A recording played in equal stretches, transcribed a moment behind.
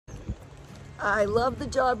I love the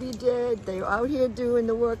job you did. They're out here doing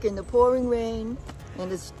the work in the pouring rain,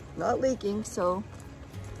 and it's not leaking, so.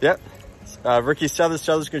 Yep. Ricky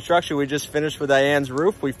Southers Construction. We just finished with Diane's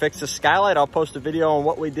roof. We fixed the skylight. I'll post a video on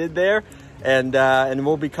what we did there, and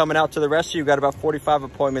we'll be coming out to the rest of you. Got about 45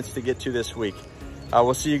 appointments to get to this week.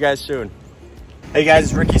 We'll see you guys soon. Hey guys,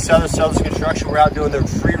 it's Ricky Southers Construction. We're out doing the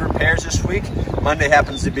free repairs this week. Monday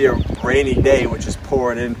happens to be a rainy day, which is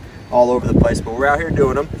pouring in all over the place, but we're out here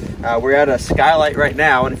doing them. We're at a skylight right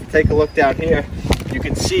now, and if you take a look down here, you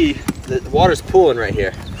can see the water's pooling right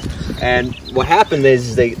here. And what happened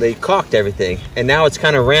is they caulked everything, and now it's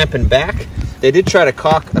kind of ramping back. They did try to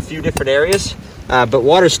caulk a few different areas, but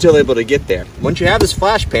water's still able to get there. Once you have this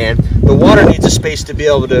flash pan, the water needs a space to be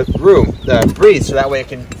able to breathe, so that way it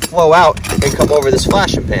can flow out and come over this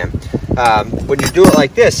flashing pan. When you do it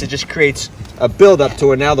like this, it just creates a buildup to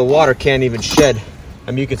where now the water can't even shed.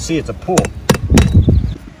 I mean, you can see it's a pool.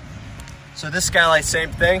 So this skylight, same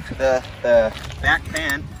thing. The back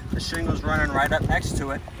pan, the shingle's running right up next to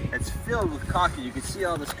it. It's filled with caulking. You can see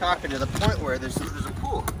all this caulking to the point where there's a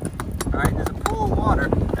pool. All right, there's a pool of water.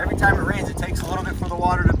 Every time it rains, it takes a little bit for the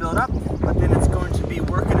water to build up, but then it's going to be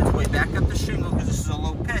working its way back up the shingle because this is a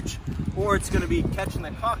low pitch, or it's going to be catching the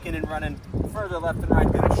caulking and running further left and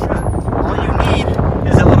right than it should. All you need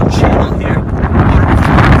is a little channel here.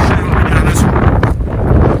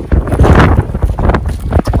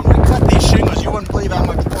 When we cut these shingles, you wouldn't believe how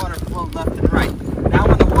much water flowed left and right. Now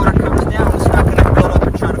when the water comes down, it's not going to build up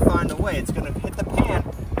and try to find a way. It's going to hit the pan,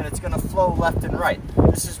 and it's going to flow left and right.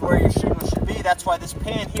 This is where your shingle should be. That's why this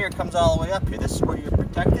pan here comes all the way up here. This is where you're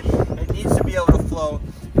protected. It needs to be able to flow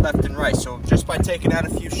left and right. So just by taking out a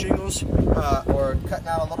few shingles or cutting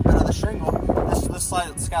out a little bit of the shingle, this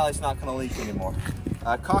skylight's not going to leak anymore.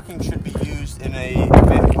 Caulking should be used in a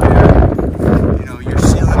event where you're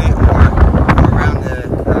sealing it or around the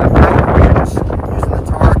pipe, just using the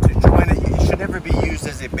tar to join it. It should never be used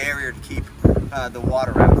as a barrier to keep the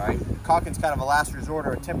water out, right? Caulking's kind of a last resort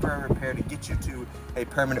or a temporary repair to get you to a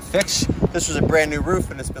permanent fix. This was a brand new roof,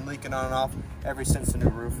 and it's been leaking on and off ever since the new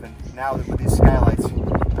roof. And now with these skylights,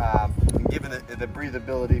 given the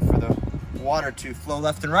breathability for the water to flow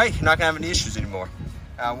left and right, you're not going to have any issues anymore.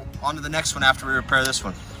 On to the next one after we repair this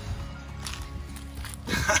one.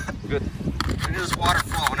 Good. Look at this water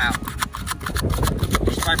flowing out.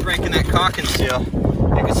 Just by breaking that caulking seal,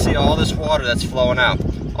 you can see all this water that's flowing out.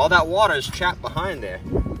 All that water is trapped behind there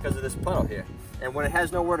because of this puddle here. And when it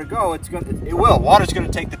has nowhere to go, water's going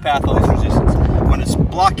to take the path of least resistance. When it's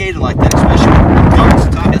blockaded like that, especially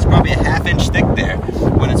when it's probably a ½ inch thick there.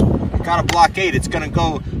 When it's got a blockade, it's going to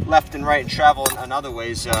go left and right and travel in other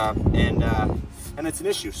ways, and it's an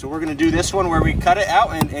issue. So we're going to do this one where we cut it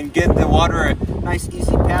out and get the water a nice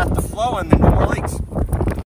easy path to flow, and then no more leaks.